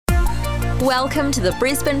Welcome to the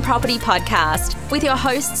Brisbane Property Podcast with your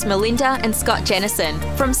hosts Melinda and Scott Jennison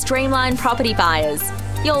from Streamline Property Buyers,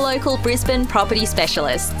 your local Brisbane property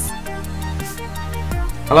specialists.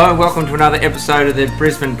 Hello and welcome to another episode of the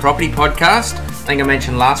Brisbane Property Podcast. I think I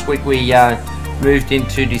mentioned last week we moved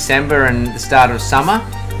into December and the start of summer.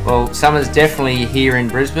 Well, summer's definitely here in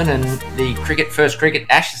Brisbane and the first cricket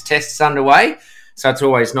Ashes test is underway. So it's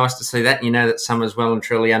always nice to see that. And you know that summer's well and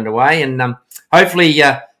truly underway. And hopefully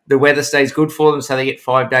the weather stays good for them so they get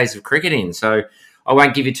 5 days of cricket in. So I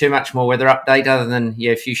won't give you too much more weather update other than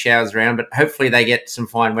a few showers around, but hopefully they get some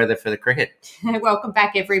fine weather for the cricket. Welcome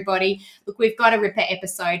back, everybody. Look, we've got a ripper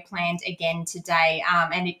episode planned again today,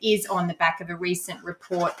 and it is on the back of a recent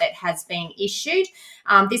report that has been issued.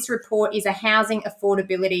 This report is a housing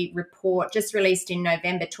affordability report just released in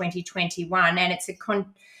November 2021, and it's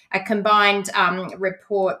a combined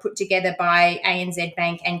report put together by ANZ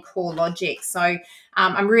Bank and CoreLogic. So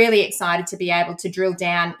I'm really excited to be able to drill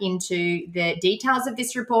down into the details of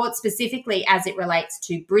this report, specifically as it relates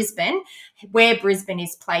to Brisbane, where Brisbane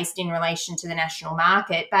is placed in relation to the national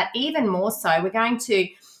market. But even more so, we're going to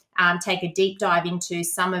take a deep dive into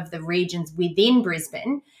some of the regions within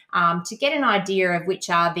Brisbane to get an idea of which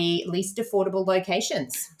are the least affordable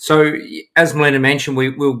locations. So, as Melinda mentioned,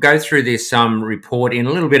 we'll go through this report in a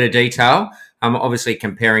little bit of detail, obviously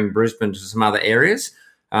comparing Brisbane to some other areas.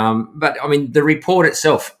 But, I mean, the report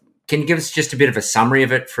itself, can you give us just a bit of a summary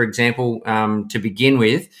of it, for example, to begin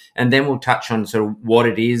with, and then we'll touch on sort of what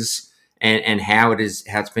it is and how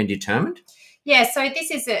it's been determined? Yeah, so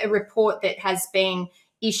this is a report that has been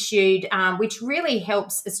issued, which really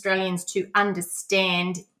helps Australians to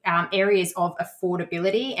understand areas of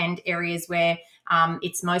affordability and areas where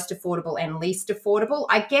it's most affordable and least affordable.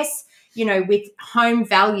 I guess, with home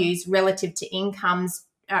values relative to incomes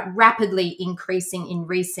rapidly increasing in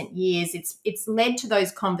recent years, it's led to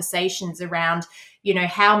those conversations around,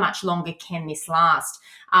 how much longer can this last?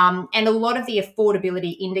 And a lot of the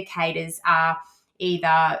affordability indicators are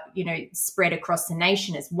either, spread across the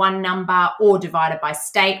nation as one number or divided by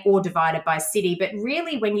state or divided by city. But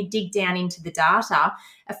really, when you dig down into the data,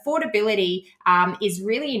 affordability is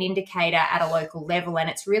really an indicator at a local level, and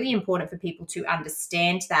it's really important for people to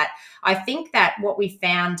understand that. I think that what we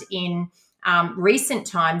found in recent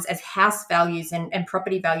times, as house values and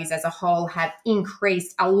property values as a whole have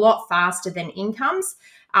increased a lot faster than incomes,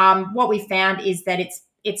 what we found is that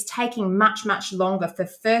it's taking much, much longer for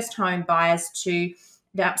first home buyers to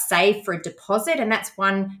save for a deposit, and that's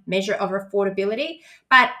one measure of affordability.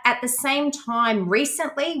 But at the same time,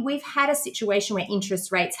 recently, we've had a situation where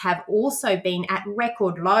interest rates have also been at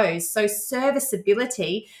record lows. So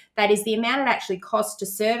serviceability, that is the amount it actually costs to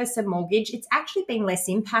service a mortgage, it's actually been less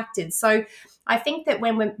impacted. So I think that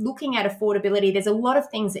when we're looking at affordability, there's a lot of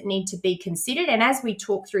things that need to be considered. And as we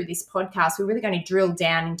talk through this podcast, we're really going to drill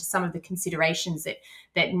down into some of the considerations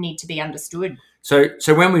that need to be understood. So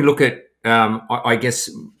when we look at, I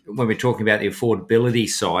guess, when we're talking about the affordability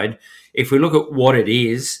side, if we look at what it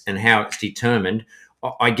is and how it's determined,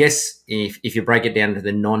 I guess if you break it down to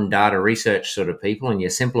the non-data research sort of people and you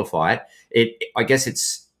simplify it, I guess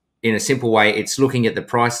it's, in a simple way, it's looking at the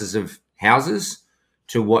prices of houses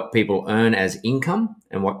to what people earn as income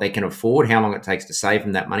and what they can afford, how long it takes to save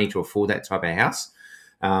them that money to afford that type of house,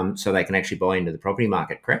 so they can actually buy into the property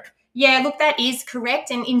market, correct? Yeah, look, that is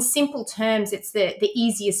correct. And in simple terms, it's the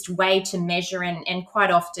easiest way to measure, and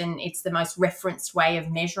quite often it's the most referenced way of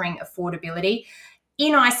measuring affordability.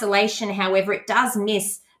 In isolation, however, it does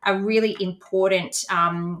miss a really important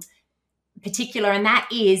particular, and that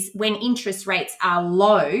is when interest rates are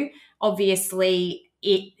low, obviously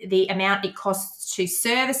the amount it costs to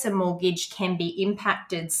service a mortgage can be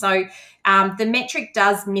impacted. So the metric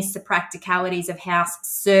does miss the practicalities of house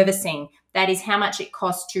servicing. That is how much it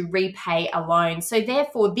costs to repay a loan. So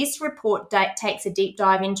therefore, this report takes a deep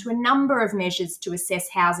dive into a number of measures to assess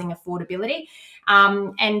housing affordability.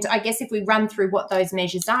 And I guess if we run through what those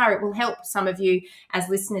measures are, it will help some of you as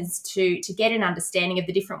listeners to get an understanding of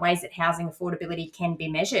the different ways that housing affordability can be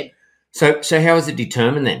measured. So how is it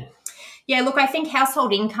determined then? Yeah, look, I think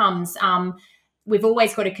household incomes, we've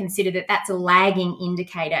always got to consider that that's a lagging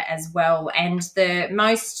indicator as well. And the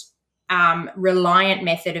most reliant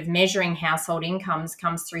method of measuring household incomes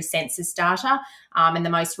comes through census data. And the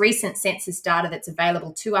most recent census data that's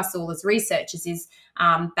available to us all as researchers is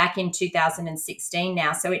back in 2016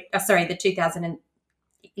 now. So the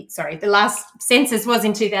last census was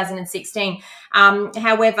in 2016.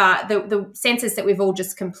 However, the census that we've all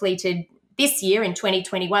just completed this year in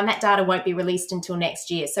 2021, that data won't be released until next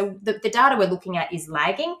year. So the data we're looking at is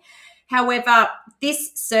lagging. However,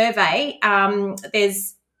 this survey,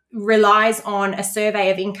 there's relies on a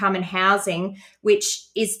survey of income and housing, which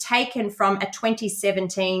is taken from a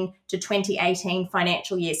 2017 to 2018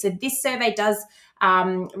 financial year. So this survey does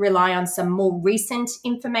rely on some more recent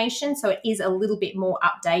information, so it is a little bit more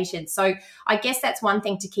updated. So I guess that's one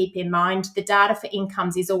thing to keep in mind. The data for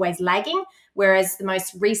incomes is always lagging, whereas the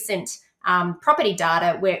most recent property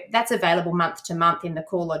data, where that's available month to month in the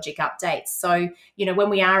CoreLogic updates. So, when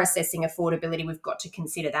we are assessing affordability, we've got to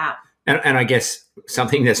consider that. And I guess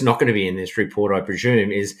something that's not going to be in this report, I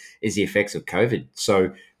presume, is the effects of COVID.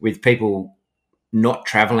 So with people not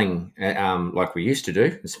travelling like we used to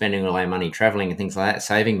do, spending all our money travelling and things like that,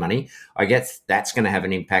 saving money, I guess that's going to have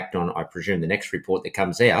an impact on, I presume, the next report that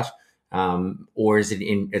comes out. Or is it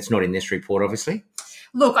it's not in this report, obviously?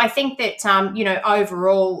 Look, I think that,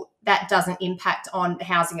 overall, that doesn't impact on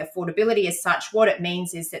housing affordability as such. What it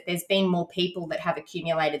means is that there's been more people that have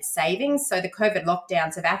accumulated savings. So the COVID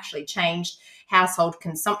lockdowns have actually changed household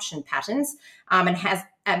consumption patterns,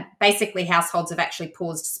 and basically households have actually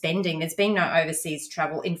paused spending. There's been no overseas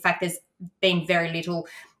travel. In fact, there's been very little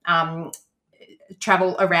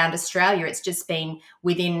travel around Australia. It's just been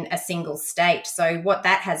within a single state. So what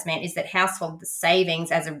that has meant is that household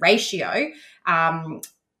savings as a ratio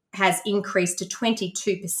has increased to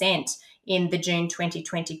 22% in the June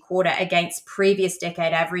 2020 quarter against previous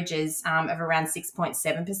decade averages of around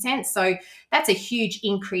 6.7%. So that's a huge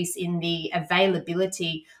increase in the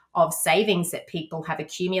availability of savings that people have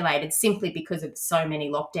accumulated simply because of so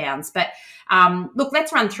many lockdowns. But look,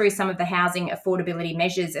 let's run through some of the housing affordability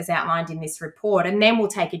measures as outlined in this report, and then we'll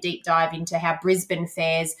take a deep dive into how Brisbane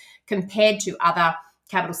fares compared to other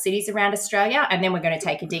capital cities around Australia, and then we're going to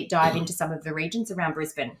take a deep dive into some of the regions around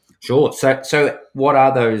Brisbane. Sure. So what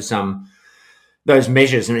are those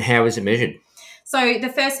measures, and how is it measured? So the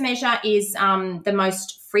first measure is the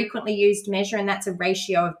most frequently used measure, and that's a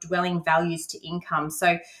ratio of dwelling values to income.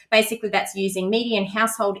 So basically that's using median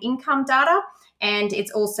household income data, and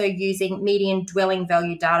it's also using median dwelling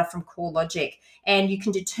value data from CoreLogic. And you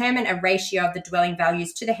can determine a ratio of the dwelling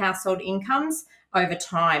values to the household incomes over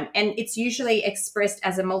time. And it's usually expressed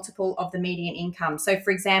as a multiple of the median income. So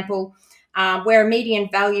for example, where a median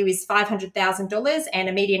value is $500,000 and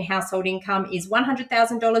a median household income is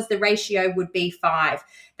 $100,000, the ratio would be 5.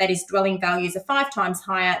 That is, dwelling values are 5 times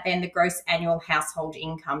higher than the gross annual household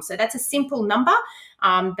income. So that's a simple number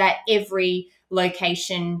that every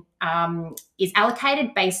location is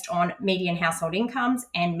allocated based on median household incomes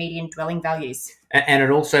and median dwelling values. And it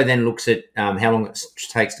also then looks at how long it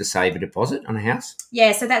takes to save a deposit on a house?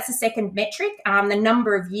 Yeah, so that's the second metric, the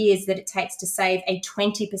number of years that it takes to save a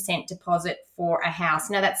 20% deposit for a house.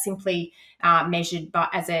 Now, that's simply measured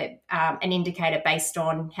as an indicator based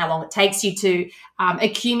on how long it takes you to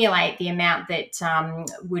accumulate the amount that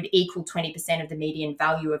would equal 20% of the median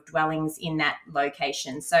value of dwellings in that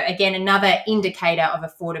location. So again, another indicator of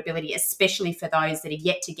affordability, especially for those that are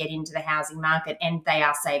yet to get into the housing market and they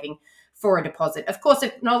are saving for a deposit. Of course,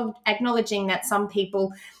 acknowledging that some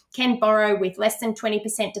people can borrow with less than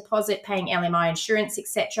 20% deposit, paying LMI insurance,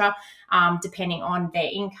 etc., depending on their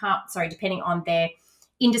depending on their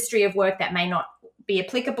industry of work, that may not be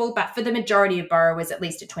applicable. But for the majority of borrowers, at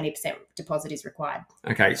least a 20% deposit is required.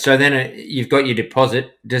 Okay, so then you've got your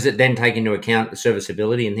deposit. Does it then take into account the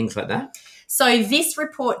serviceability and things like that? So this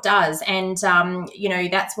report does, and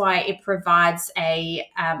that's why it provides a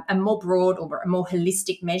more broad or a more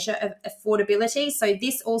holistic measure of affordability. So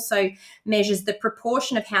this also measures the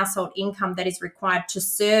proportion of household income that is required to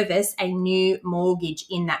service a new mortgage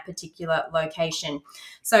in that particular location.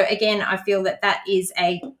 So again, I feel that is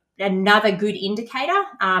another good indicator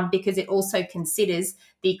because it also considers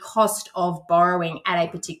the cost of borrowing at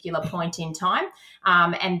a particular point in time,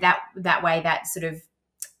 and that way that sort of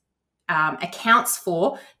accounts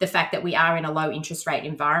for the fact that we are in a low interest rate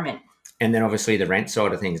environment. And then obviously the rent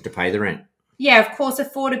side of things, to pay the rent. Yeah, of course,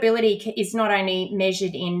 affordability is not only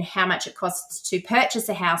measured in how much it costs to purchase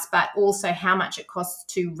a house, but also how much it costs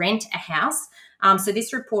to rent a house. So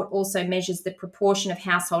this report also measures the proportion of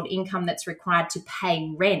household income that's required to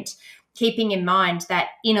pay rent, keeping in mind that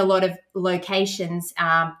in a lot of locations,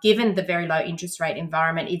 given the very low interest rate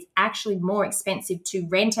environment, it's actually more expensive to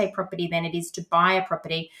rent a property than it is to buy a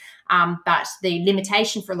property. But the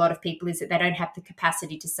limitation for a lot of people is that they don't have the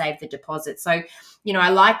capacity to save the deposit. So, I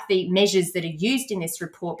like the measures that are used in this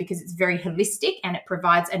report because it's very holistic and it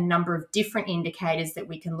provides a number of different indicators that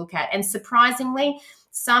we can look at. And surprisingly,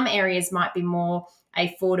 some areas might be more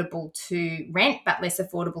affordable to rent but less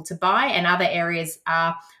affordable to buy, and other areas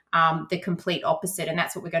are the complete opposite. And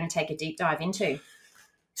that's what we're going to take a deep dive into.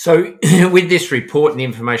 So with this report and the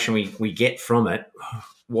information we get from it,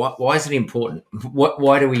 why is it important?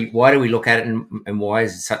 Why do we look at it, and why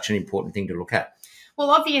is it such an important thing to look at? Well,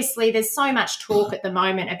 obviously, there's so much talk at the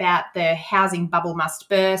moment about the housing bubble must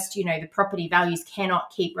burst. The property values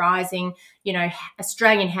cannot keep rising.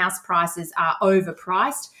 Australian house prices are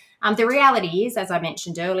overpriced. The reality is, as I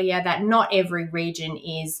mentioned earlier, that not every region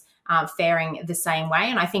is faring the same way.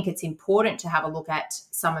 And I think it's important to have a look at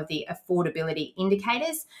some of the affordability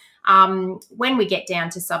indicators. When we get down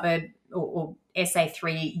to suburb or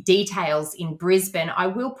SA3 details in Brisbane, I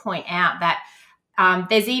will point out that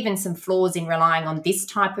there's even some flaws in relying on this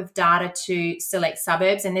type of data to select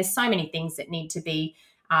suburbs. And there's so many things that need to be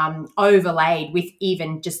overlaid with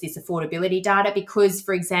even just this affordability data, because,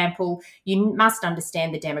 for example, you must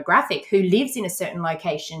understand the demographic who lives in a certain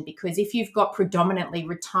location, because if you've got predominantly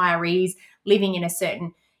retirees living in a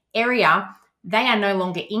certain area, they are no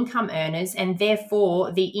longer income earners, and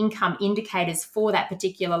therefore the income indicators for that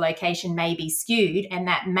particular location may be skewed, and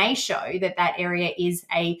that may show that that area is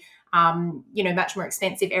a much more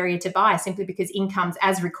expensive area to buy, simply because incomes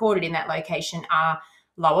as recorded in that location are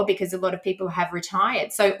lower because a lot of people have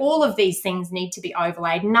retired. So all of these things need to be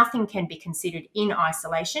overlaid. Nothing can be considered in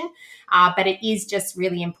isolation, but it is just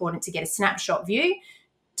really important to get a snapshot view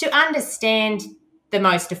to understand the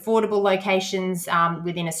most affordable locations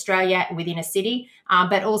within Australia, within a city,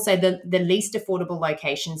 but also the least affordable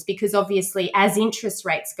locations, because obviously as interest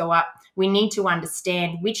rates go up, we need to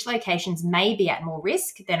understand which locations may be at more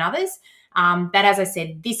risk than others. But as I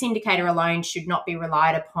said, this indicator alone should not be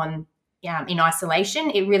relied upon in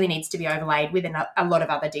isolation. It really needs to be overlaid with a lot of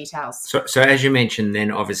other details. So as you mentioned,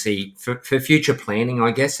 then obviously for future planning,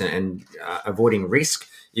 I guess, and avoiding risk,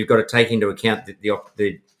 you've got to take into account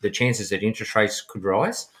the chances that interest rates could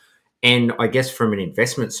rise. And I guess from an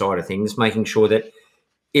investment side of things, making sure that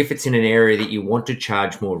if it's in an area that you want to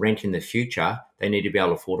charge more rent in the future, they need to be able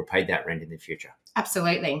to afford to pay that rent in the future.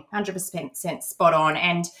 Absolutely, 100% spot on.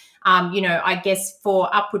 And, I guess for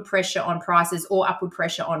upward pressure on prices or upward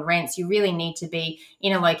pressure on rents, you really need to be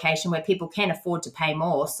in a location where people can afford to pay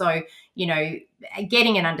more. So,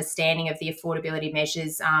 getting an understanding of the affordability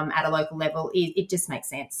measures at a local level, it just makes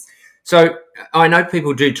sense. So I know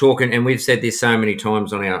people do talk, and we've said this so many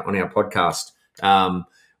times on our podcast,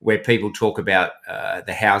 where people talk about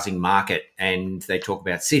the housing market, and they talk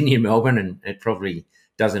about Sydney and Melbourne, and it probably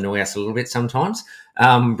does annoy us a little bit sometimes.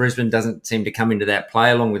 Brisbane doesn't seem to come into that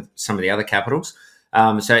play along with some of the other capitals.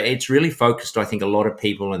 So it's really focused, I think a lot of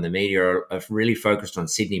people in the media are really focused on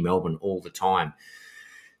Sydney, Melbourne all the time.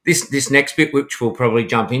 This next bit, which we'll probably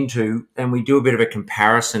jump into, and we do a bit of a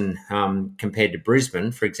comparison compared to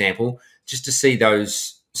Brisbane, for example, just to see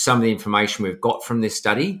some of the information we've got from this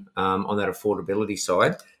study on that affordability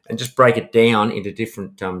side, and just break it down into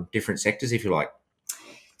different sectors, if you like.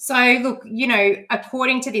 So, look,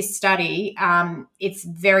 according to this study, it's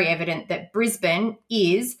very evident that Brisbane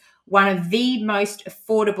is one of the most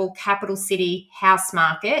affordable capital city house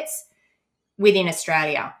markets within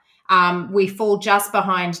Australia. We fall just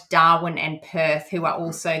behind Darwin and Perth, who are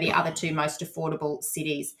also the other two most affordable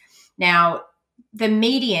cities. Now, the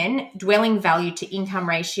median dwelling value to income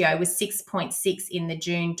ratio was 6.6 in the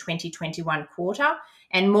June 2021 quarter,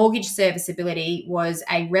 and mortgage serviceability was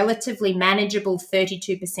a relatively manageable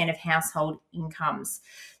 32% of household incomes.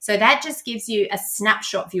 So that just gives you a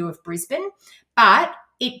snapshot view of Brisbane, but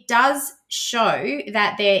it does show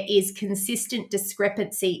that there is consistent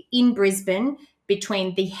discrepancy in Brisbane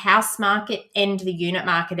between the house market and the unit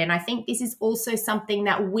market. And I think this is also something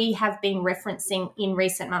that we have been referencing in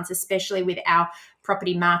recent months, especially with our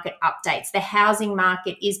property market updates. The housing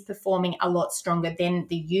market is performing a lot stronger than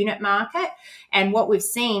the unit market. And what we've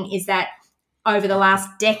seen is that over the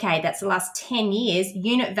last decade, that's the last 10 years,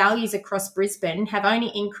 unit values across Brisbane have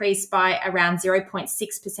only increased by around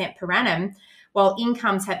 0.6% per annum, while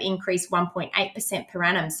incomes have increased 1.8% per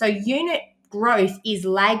annum. So unit growth is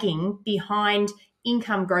lagging behind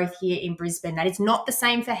income growth here in Brisbane. That is not the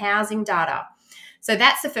same for housing data. So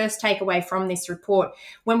that's the first takeaway from this report.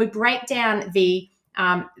 When we break down the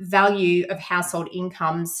value of household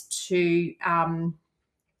incomes to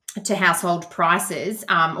household prices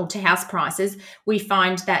or to house prices, we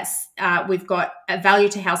find that we've got a value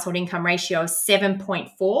to household income ratio of 7.4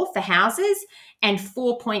 for houses and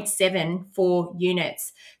 4.7 for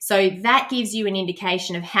units. So that gives you an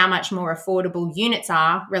indication of how much more affordable units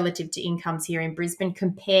are relative to incomes here in Brisbane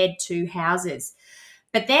compared to houses.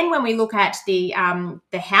 But then when we look at the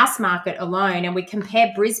house market alone and we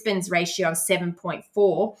compare Brisbane's ratio of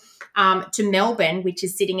 7.4 to Melbourne, which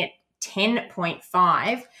is sitting at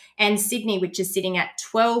 10.5, and Sydney, which is sitting at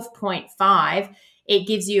 12.5, it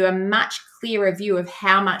gives you a much clearer view of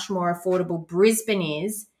how much more affordable Brisbane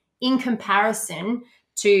is in comparison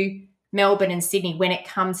to Melbourne and Sydney when it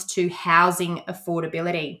comes to housing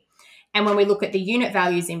affordability. And when we look at the unit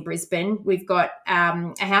values in Brisbane, we've got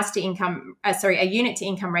a unit to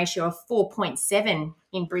income ratio of 4.7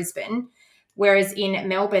 in Brisbane, whereas in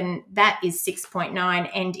Melbourne that is 6.9,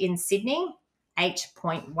 and in Sydney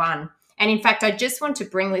 8.1. And in fact, I just want to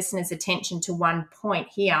bring listeners' attention to one point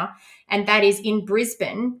here, and that is in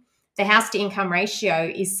Brisbane, the house to income ratio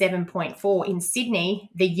is 7.4. In Sydney,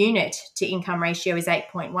 the unit to income ratio is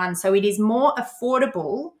 8.1. So it is more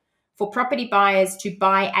affordable for property buyers to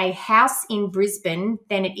buy a house in Brisbane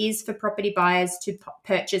than it is for property buyers to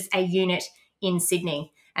purchase a unit in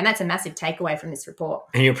Sydney. And that's a massive takeaway from this report.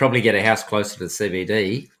 And you'll probably get a house closer to the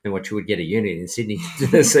CBD than what you would get a unit in Sydney to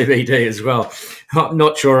the CBD as well. I'm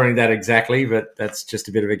not sure on that exactly, but that's just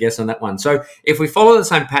a bit of a guess on that one. So if we follow the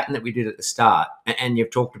same pattern that we did at the start, and you've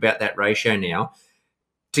talked about that ratio now,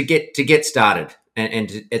 to get started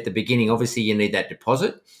and at the beginning, obviously you need that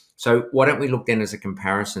deposit. So why don't we look then as a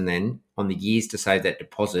comparison then on the years to save that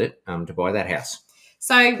deposit to buy that house?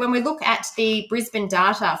 So when we look at the Brisbane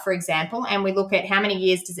data, for example, and we look at how many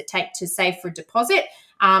years does it take to save for a deposit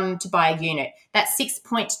to buy a unit, that's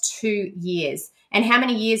 6.2 years. And how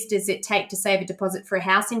many years does it take to save a deposit for a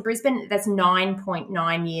house in Brisbane? That's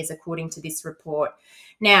 9.9 years, according to this report.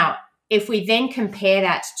 Now, if we then compare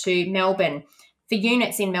that to Melbourne, for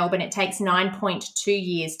units in Melbourne, it takes 9.2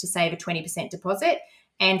 years to save a 20% deposit.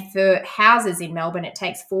 And for houses in Melbourne, it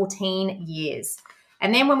takes 14 years.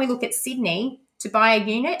 And then when we look at Sydney, to buy a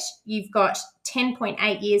unit, you've got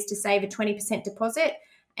 10.8 years to save a 20% deposit,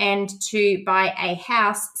 and to buy a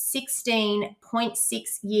house,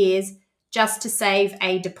 16.6 years just to save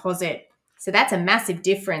a deposit. So that's a massive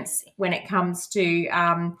difference when it comes to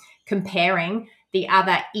comparing the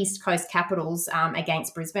other East Coast capitals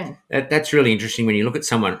against Brisbane. That's really interesting when you look at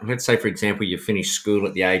someone, let's say, for example, you finish school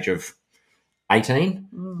at the age of 18,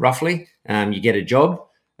 roughly, you get a job.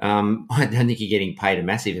 I don't think you're getting paid a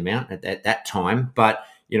massive amount at that time, but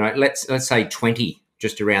let's say 20,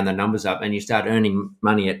 just to round the numbers up, and you start earning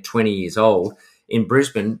money at 20 years old. In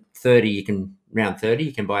Brisbane, 30, you can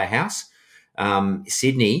buy a house.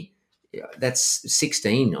 Sydney, that's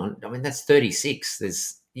 16. That's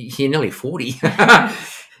 36. You're nearly 40.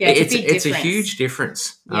 It's a huge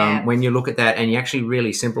difference when you look at that and you actually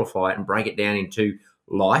really simplify it and break it down into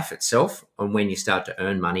life itself and when you start to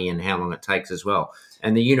earn money and how long it takes as well.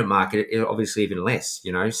 And the unit market, obviously even less,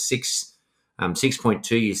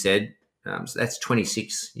 6.2 you said, so that's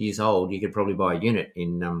 26 years old. You could probably buy a unit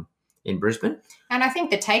in Brisbane. And I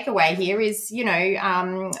think the takeaway here is,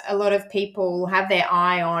 a lot of people have their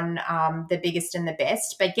eye on the biggest and the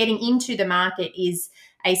best, but getting into the market is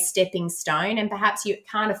a stepping stone, and perhaps you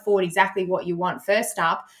can't afford exactly what you want first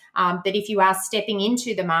up. But if you are stepping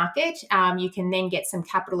into the market, you can then get some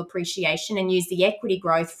capital appreciation and use the equity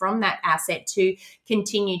growth from that asset to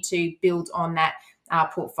continue to build on that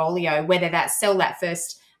portfolio, whether that's sell that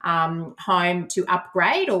first home to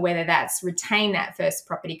upgrade, or whether that's retain that first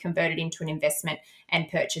property, convert it into an investment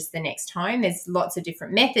and purchase the next home. There's lots of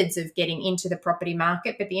different methods of getting into the property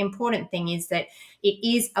market, but the important thing is that it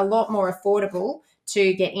is a lot more affordable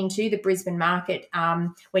to get into the Brisbane market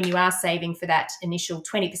when you are saving for that initial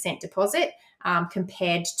 20% deposit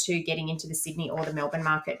compared to getting into the Sydney or the Melbourne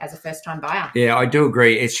market as a first-time buyer. Yeah, I do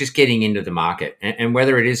agree. It's just getting into the market, and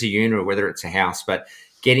whether it is a unit or whether it's a house, but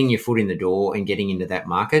getting your foot in the door and getting into that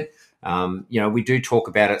market. We do talk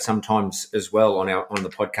about it sometimes as well on the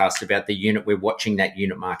podcast about the unit. We're watching that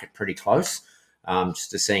unit market pretty close. Just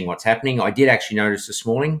to seeing what's happening. I did actually notice this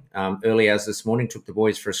morning, early hours this morning, took the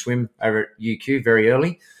boys for a swim over at UQ very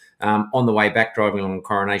early. On the way back, driving along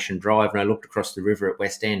Coronation Drive, and I looked across the river at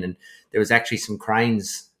West End, and there was actually some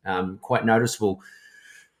cranes, quite noticeable.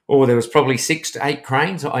 There was probably 6 to 8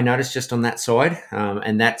 cranes I noticed just on that side,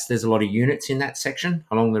 and there's a lot of units in that section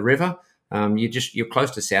along the river. You're close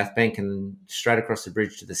to South Bank and straight across the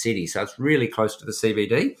bridge to the city, so it's really close to the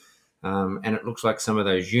CBD. And it looks like some of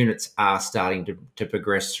those units are starting to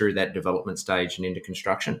progress through that development stage and into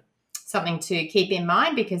construction. Something to keep in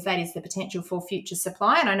mind, because that is the potential for future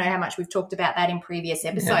supply. And I know how much we've talked about that in previous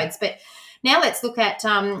episodes. Yeah. But now let's look at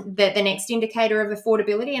the next indicator of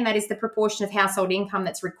affordability, and that is the proportion of household income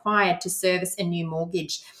that's required to service a new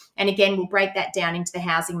mortgage. And again, we'll break that down into the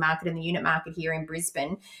housing market and the unit market here in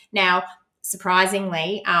Brisbane. Now,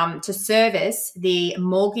 surprisingly, to service the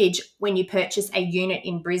mortgage when you purchase a unit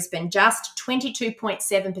in Brisbane, just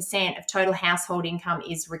 22.7% of total household income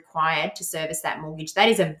is required to service that mortgage. That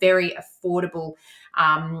is a very affordable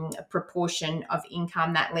proportion of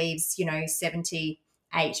income. That leaves, 78%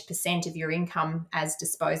 of your income as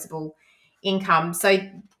disposable income. So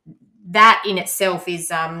that in itself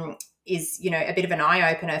is is, a bit of an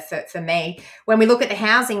eye opener for me. When we look at the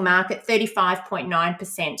housing market,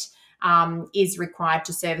 35.9% is required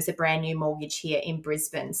to service a brand new mortgage here in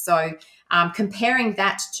Brisbane. So comparing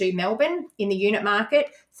that to Melbourne in the unit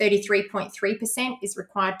market, 33.3% is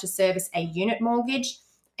required to service a unit mortgage,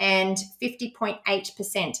 and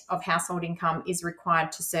 50.8% of household income is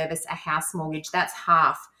required to service a house mortgage. That's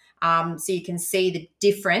half. So you can see the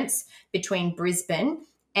difference between Brisbane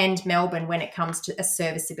and Melbourne when it comes to a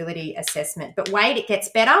serviceability assessment. But wait, it gets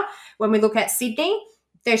better. When we look at Sydney,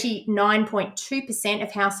 39.2%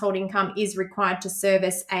 of household income is required to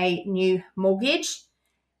service a new mortgage.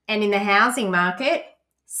 And in the housing market,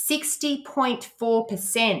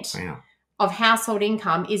 60.4% of household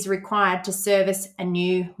income is required to service a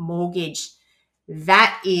new mortgage.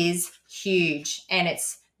 That is huge. And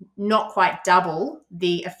it's not quite double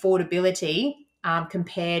the affordability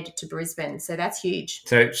compared to Brisbane. So that's huge.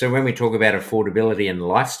 So when we talk about affordability and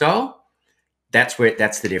lifestyle, that's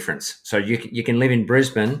the difference. So you can live in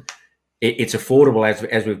Brisbane, it's affordable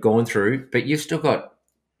as we've gone through, but you've still got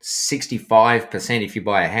 65% if you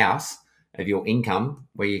buy a house of your income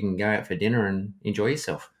where you can go out for dinner and enjoy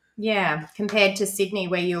yourself. Yeah, compared to Sydney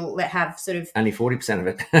where you'll have sort of... Only 40% of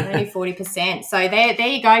it. Only 40%. So there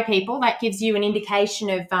you go, people. That gives you an indication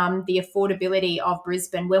of the affordability of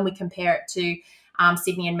Brisbane when we compare it to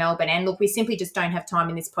Sydney and Melbourne. And look, we simply just don't have time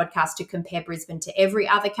in this podcast to compare Brisbane to every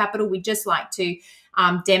other capital. We just like to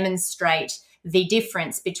demonstrate the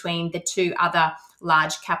difference between the two other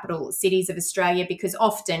large capital cities of Australia, because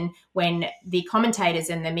often when the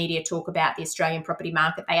commentators and the media talk about the Australian property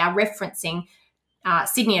market, they are referencing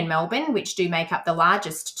Sydney and Melbourne, which do make up the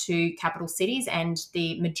largest two capital cities and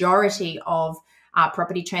the majority of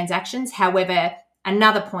property transactions. However,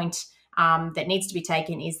 another point that needs to be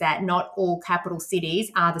taken is that not all capital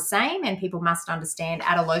cities are the same, and people must understand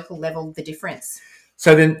at a local level the difference.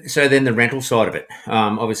 So then the rental side of it,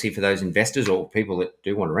 obviously for those investors or people that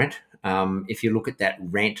do want to rent, if you look at that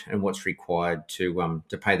rent and what's required to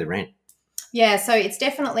pay the rent. Yeah, so it's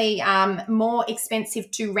definitely more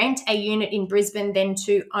expensive to rent a unit in Brisbane than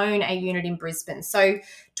to own a unit in Brisbane. So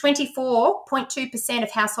 24.2%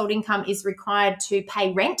 of household income is required to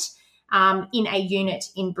pay rent in a unit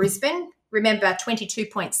in Brisbane. Remember,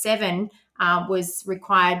 22.7% was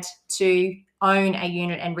required to own a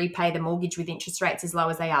unit and repay the mortgage with interest rates as low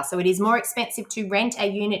as they are. So it is more expensive to rent a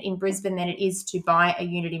unit in Brisbane than it is to buy a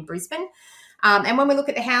unit in Brisbane. And when we look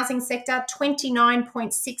at the housing sector,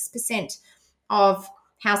 29.6% of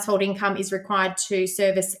household income is required to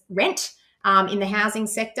service rent in the housing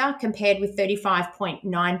sector, compared with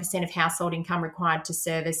 35.9% of household income required to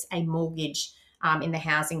service a mortgage in the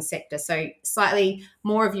housing sector. So slightly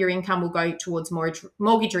more of your income will go towards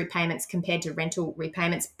mortgage repayments compared to rental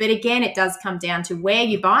repayments. But again, it does come down to where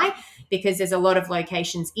you buy, because there's a lot of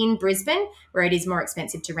locations in Brisbane where it is more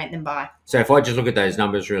expensive to rent than buy. So if I just look at those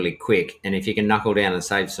numbers really quick, and if you can knuckle down and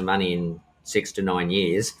save some money in 6 to 9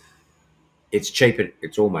 years, it's cheaper.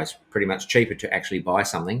 It's almost pretty much cheaper to actually buy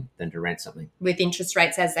something than to rent something. With interest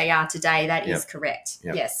rates as they are today, that is correct.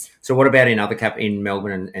 Yep. Yes. So what about in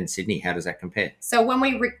Melbourne and Sydney? How does that compare? So when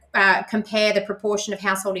we compare the proportion of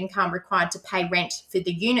household income required to pay rent for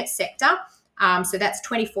the unit sector, so that's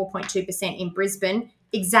 24.2% in Brisbane,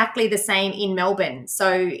 exactly the same in Melbourne.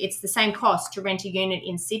 So it's the same cost to rent a unit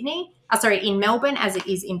in Melbourne as it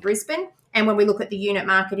is in Brisbane. And when we look at the unit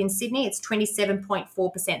market in Sydney, it's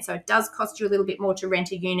 27.4%. So it does cost you a little bit more to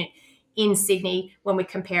rent a unit in Sydney when we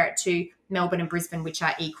compare it to Melbourne and Brisbane, which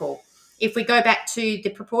are equal. If we go back to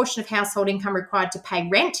the proportion of household income required to pay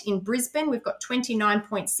rent in Brisbane, we've got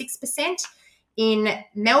 29.6%. In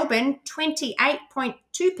Melbourne,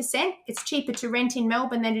 28.2%. It's cheaper to rent in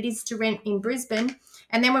Melbourne than it is to rent in Brisbane.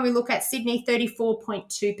 And then when we look at Sydney,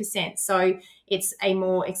 34.2%. So it's a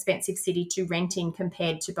more expensive city to rent in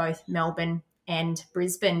compared to both Melbourne and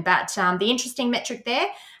Brisbane. But the interesting metric there,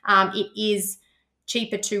 it is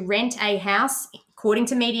cheaper to rent a house, according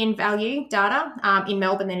to median value data, in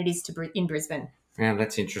Melbourne than it is in Brisbane. Yeah,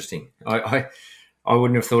 that's interesting. I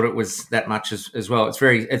wouldn't have thought it was that much as well.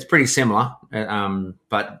 It's pretty similar,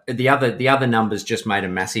 but the other numbers just made a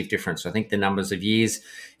massive difference. I think the numbers of years,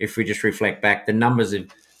 if we just reflect back, the numbers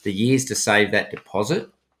of the years to save that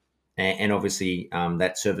deposit, and obviously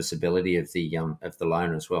that serviceability of the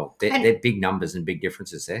loan as well. They're big numbers and big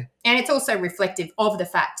differences there. And it's also reflective of the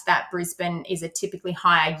fact that Brisbane is a typically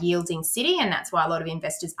higher yielding city, and that's why a lot of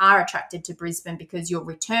investors are attracted to Brisbane, because your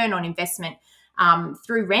return on investment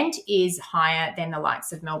through rent is higher than the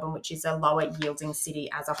likes of Melbourne, which is a lower yielding city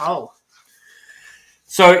as a whole.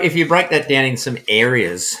 So if you break that down in some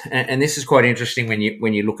areas, and this is quite interesting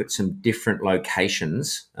when you look at some different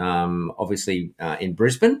locations, obviously in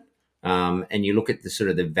Brisbane, and you look at the sort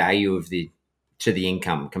of the value of the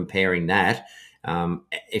income, comparing that.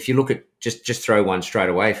 If you look at just throw one straight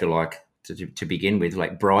away, if you like, to begin with,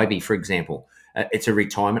 like Bribie, for example, it's a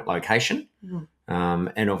retirement location,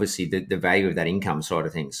 and obviously the value of that income side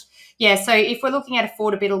of things. Yeah, so if we're looking at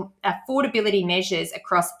affordability measures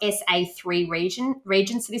across SA3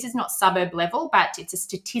 region, so this is not suburb level, but it's a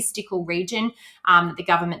statistical region that the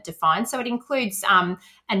government defines. So it includes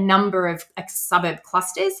a number of suburb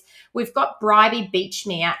clusters. We've got Bribie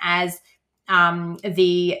Beachmere as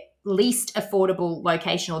the least affordable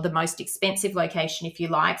location, or the most expensive location, if you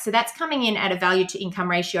like. So that's coming in at a value to income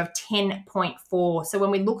ratio of 10.4. So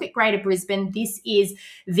when we look at Greater Brisbane, this is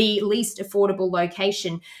the least affordable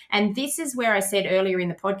location. And this is where I said earlier in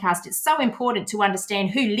the podcast, it's so important to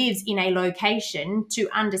understand who lives in a location to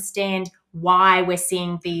understand why we're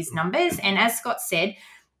seeing these numbers. And as Scott said,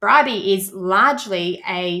 Bribie is largely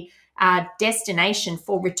a destination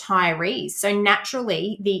for retirees. So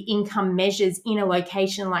naturally, the income measures in a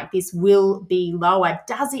location like this will be lower.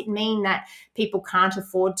 Does it mean that people can't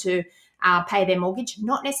afford to pay their mortgage?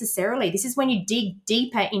 Not necessarily. This is when you dig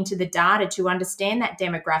deeper into the data to understand that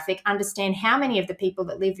demographic, understand how many of the people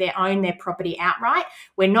that live there own their property outright.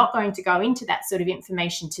 We're not going to go into that sort of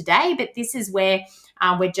information today, but this is where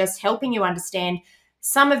we're just helping you understand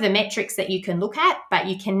some of the metrics that you can look at, but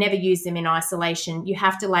you can never use them in isolation. You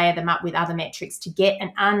have to layer them up with other metrics to get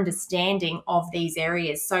an understanding of these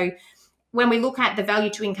areas. So when we look at the value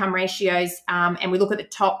to income ratios and we look at the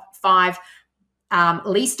top 5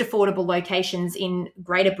 least affordable locations in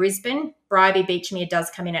Greater Brisbane, Bribie Beachmere does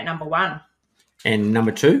come in at number 1. And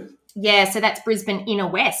number 2? Yeah, so that's Brisbane Inner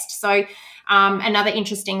West. So another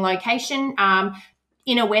interesting location.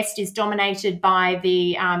 Inner West is dominated by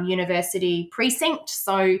the university precinct.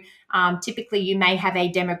 So typically you may have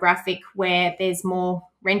a demographic where there's more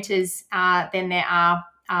renters than there are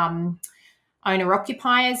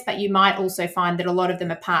owner-occupiers, but you might also find that a lot of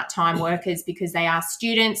them are part-time workers because they are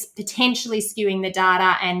students, potentially skewing the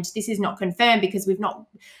data. And this is not confirmed because we've not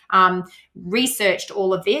researched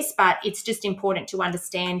all of this, but it's just important to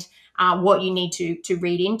understand what you need to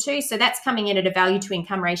read into. So that's coming in at a value to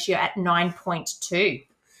income ratio at 9.2.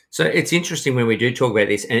 So it's interesting when we do talk about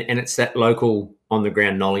this, and it's that local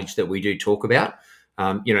on-the-ground knowledge that we do talk about.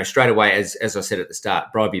 Straight away, as I said at the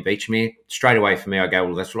start, Bribie Beachmere, straight away for me, I go,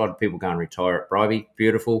 well, that's a lot of people go and retire at Bribie.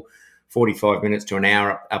 Beautiful, 45 minutes to an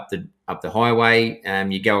hour up the highway.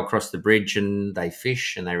 You go across the bridge and they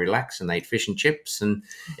fish and they relax and they eat fish and chips, and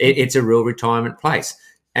it's a real retirement place.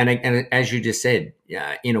 And as you just said,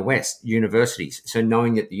 Inner West, universities. So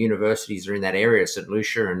knowing that the universities are in that area, St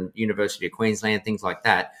Lucia and University of Queensland, things like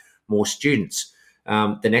that, more students.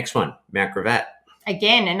 The next one, Mount Gravatt.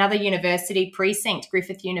 Again, another university precinct,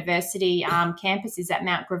 Griffith University campus is at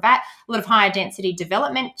Mount Gravatt. A lot of higher density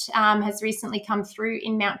development has recently come through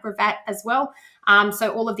in Mount Gravatt as well.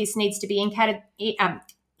 So all of this needs to be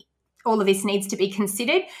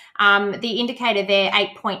considered. The indicator there,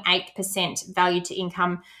 8.8% value to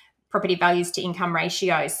income, property values to income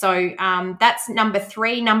ratio. So that's number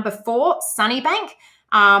 3. Number 4, Sunnybank.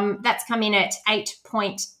 That's come in at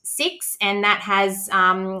 8.6, and that has,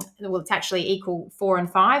 it's actually equal 4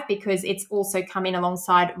 and 5 because it's also come in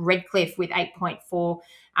alongside Redcliffe with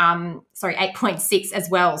 8.6 as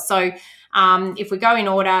well. So if we go in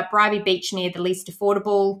order, Bribie Beachmere, the least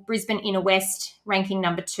affordable, Brisbane Inner West ranking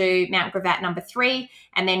number 2, Mount Gravatt number 3,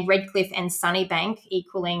 and then Redcliffe and Sunnybank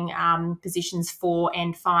equaling positions 4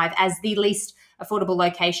 and 5 as the least affordable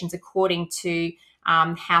locations according to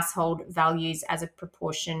household values as a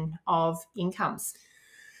proportion of incomes.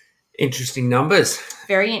 Interesting numbers.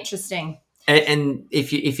 Very interesting. And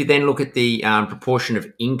if you then look at the proportion of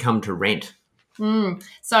income to rent.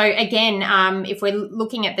 So again, if we're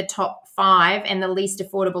looking at the top 5 and the least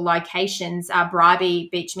affordable locations, Bribie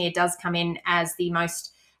Beachmere does come in as the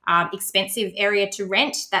most expensive area to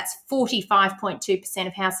rent. That's 45.2%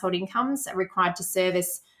 of household incomes are required to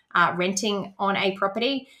service renting on a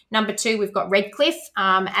property. Number 2, we've got Redcliffe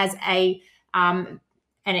as an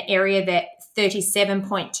area that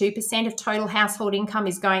 37.2% of total household income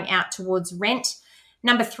is going out towards rent.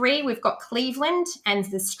 Number 3, we've got Cleveland and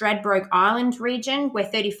the Stradbroke Island region, where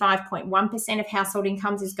 35.1% of household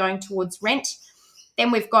incomes is going towards rent.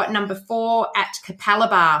 Then we've got number 4 at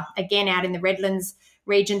Capalaba, again out in the Redlands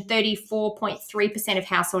region, 34.3% of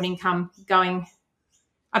household income going.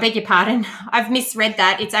 I beg your pardon. I've misread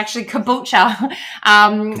that. It's actually Caboolture.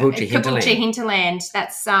 Caboolture Hinterland.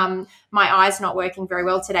 That's my eyes not working very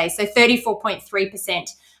well today. So 34.3%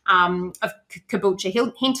 of Caboolture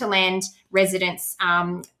Hinterland residents.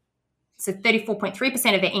 So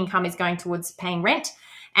 34.3% of their income is going towards paying rent.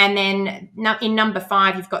 And then in number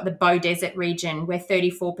 5, you've got the Bow Desert region, where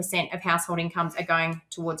 34% of household incomes are going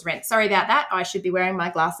towards rent. Sorry about that. I should be wearing my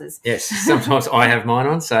glasses. Yes, sometimes I have mine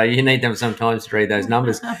on, so you need them sometimes to read those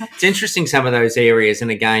numbers. It's interesting, some of those areas, and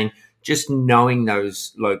again, just knowing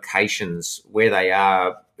those locations, where they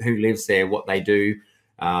are, who lives there, what they do.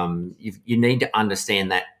 You need to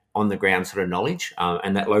understand that on the ground sort of knowledge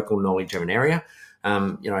and that local knowledge of an area.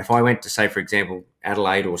 If I went to, say, for example,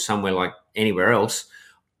 Adelaide or somewhere like anywhere else,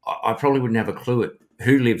 I probably wouldn't have a clue at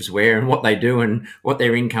who lives where and what they do and what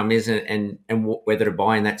their income is and whether to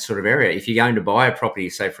buy in that sort of area. If you're going to buy a property,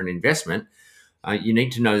 say, for an investment, you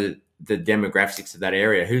need to know the demographics of that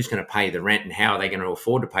area, who's going to pay the rent and how are they going to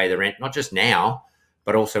afford to pay the rent, not just now,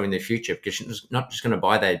 but also in the future, because you're not just going to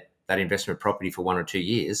buy that investment property for 1 or 2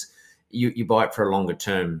 years. You buy it for a longer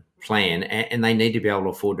term plan, and they need to be able to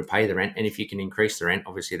afford to pay the rent. And if you can increase the rent,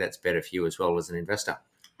 obviously that's better for you as well as an investor.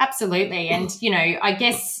 Absolutely. And, I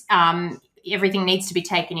guess everything needs to be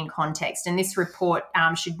taken in context. And this report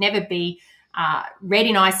should never be read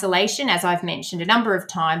in isolation. As I've mentioned a number of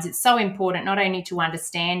times, it's so important not only to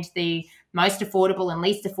understand the most affordable and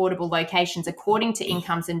least affordable locations according to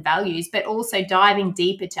incomes and values, but also diving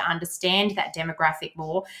deeper to understand that demographic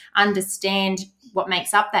more, understand what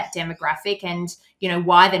makes up that demographic and,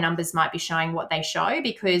 why the numbers might be showing what they show,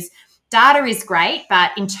 because data is great,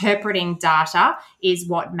 but interpreting data is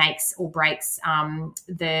what makes or breaks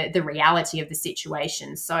the reality of the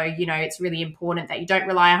situation. So, it's really important that you don't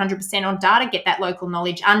rely 100% on data, get that local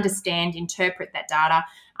knowledge, understand, interpret that data,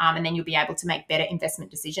 and then you'll be able to make better investment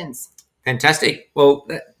decisions. Fantastic. Well,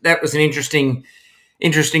 that was an interesting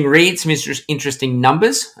read, some interesting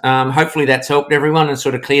numbers. Hopefully that's helped everyone and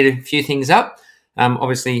sort of cleared a few things up.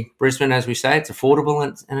 Obviously, Brisbane, as we say, it's affordable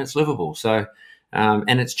and it's livable. So,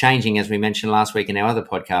 and it's changing, as we mentioned last week in our other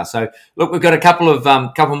podcast. So, look, we've got a couple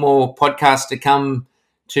more podcasts to come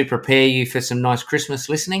to prepare you for some nice Christmas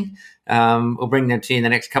listening. We'll bring them to you in the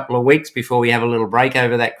next couple of weeks before we have a little break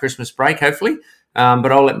over that Christmas break, hopefully.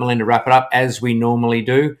 But I'll let Melinda wrap it up as we normally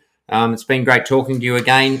do. It's been great talking to you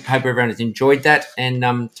again. Hope everyone has enjoyed that,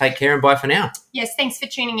 and take care and bye for now. Yes, thanks for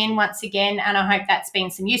tuning in once again, and I hope that's been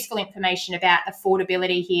some useful information about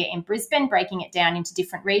affordability here in Brisbane, breaking it down into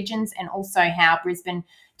different regions and also how Brisbane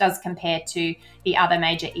does compare to the other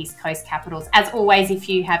major East Coast capitals. As always, if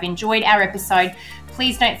you have enjoyed our episode,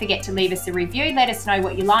 please don't forget to leave us a review. Let us know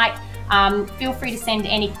what you like. Feel free to send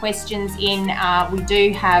any questions in. We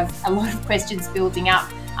do have a lot of questions building up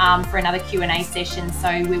for another Q&A session,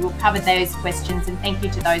 so we will cover those questions, and thank you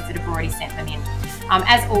to those that have already sent them in.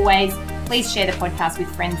 As always, please share the podcast with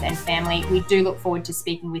friends and family. We do look forward to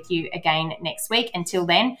speaking with you again next week. Until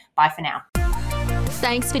then, bye for now.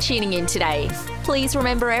 Thanks for tuning in today. Please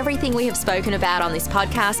remember, everything we have spoken about on this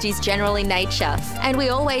podcast is general in nature, and we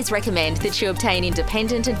always recommend that you obtain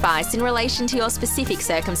independent advice in relation to your specific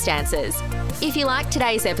circumstances. If you liked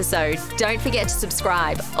today's episode, don't forget to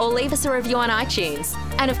subscribe or leave us a review on iTunes.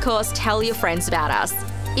 And of course, tell your friends about us.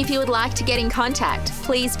 If you would like to get in contact,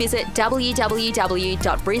 please visit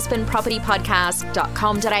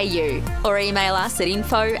www.brisbanepropertypodcast.com.au or email us at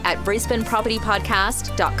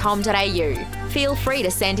info@brisbanepropertypodcast.com.au. Feel free to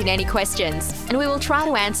send in any questions, and we will try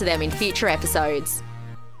to answer them in future episodes.